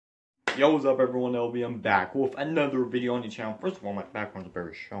Yo, what's up everyone, LB, I'm back with another video on the channel. First of all, my background's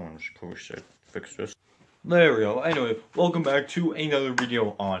very showing. I should probably fix this. There we go. Anyway, welcome back to another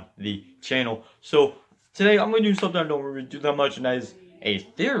video on the channel. So, today I'm going to do something I don't really do that much, and that is a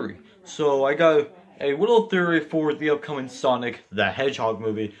theory. So, I got a little theory for the upcoming Sonic the Hedgehog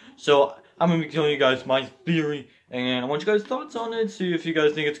movie. So, I'm going to be telling you guys my theory, and I want you guys' thoughts on it, see if you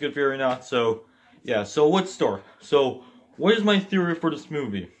guys think it's a good theory or not. So, yeah, so let's start. So, what is my theory for this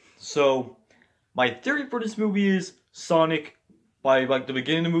movie? So, my theory for this movie is Sonic, by like the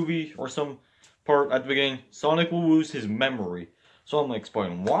beginning of the movie, or some part at the beginning, Sonic will lose his memory. So I'm going to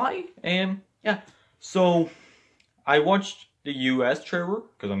explain why, and yeah. So, I watched the US trailer,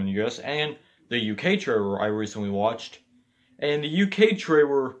 because I'm in the US, and the UK trailer I recently watched. And the UK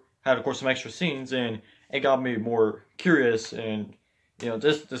trailer had, of course, some extra scenes, and it got me more curious, and, you know,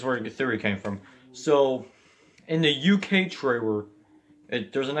 this is where the theory came from. So, in the UK trailer,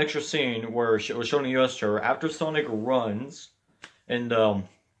 there's an extra scene where it was shown in the US trailer. After Sonic runs in the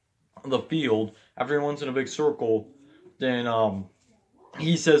field, after he runs in a big circle, then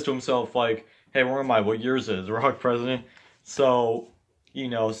he says to himself, like, hey, where am I? What year is it? Is Rock president? So, you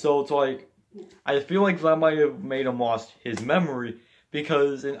know, so it's like, I feel like that might have made him lost his memory,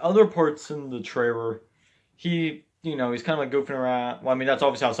 because in other parts in the trailer, he, you know, he's kind of like goofing around. Well, I mean, that's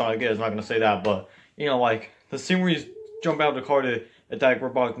obviously how Sonic is, I'm not going to say that, but, you know, like, the scene where he's jumping out of the car to attack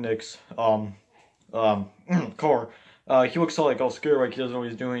Robotnik's car, he looks all scared, like he doesn't know what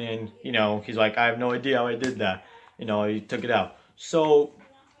he's doing, and, you know, he's like, I have no idea how I did that. You know, he took it out. So,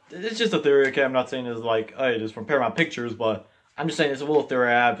 it's just a theory, okay? I'm not saying it's like, hey, it is from Paramount Pictures, but I'm just saying it's a little theory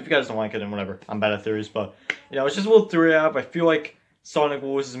I have. If you guys don't like it, then whatever. I'm bad at theories, but, you know, it's just a little theory I have. I feel like Sonic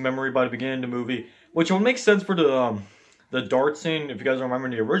will lose his memory by the beginning of the movie, which will make sense for the dart scene. If you guys remember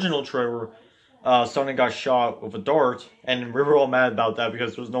in the original trailer, Sonic got shot with a dart, and we were all mad about that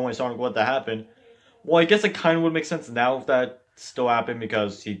because there was no way Sonic would let that happen. Well, I guess it kind of would make sense now if that still happened,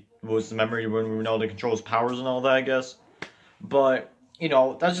 because he loses the memory when we know to control his powers and all that, I guess. But, you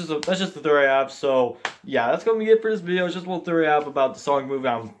know, that's just the theory I have. So, yeah, that's going to be it for this video. It's just a little theory I have about the Sonic movie.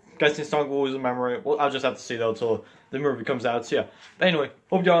 I'm guessing Sonic will lose his memory. Well, I'll just have to see, though, until the movie comes out. So, yeah. But anyway,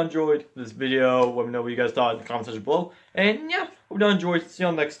 hope y'all enjoyed this video. Let me know what you guys thought in the comment section below. And, yeah, hope y'all enjoyed. See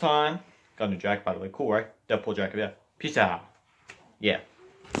y'all next time. Got a new jacket, by the way. Cool, right? Deadpool jacket, yeah. Peace out. Yeah.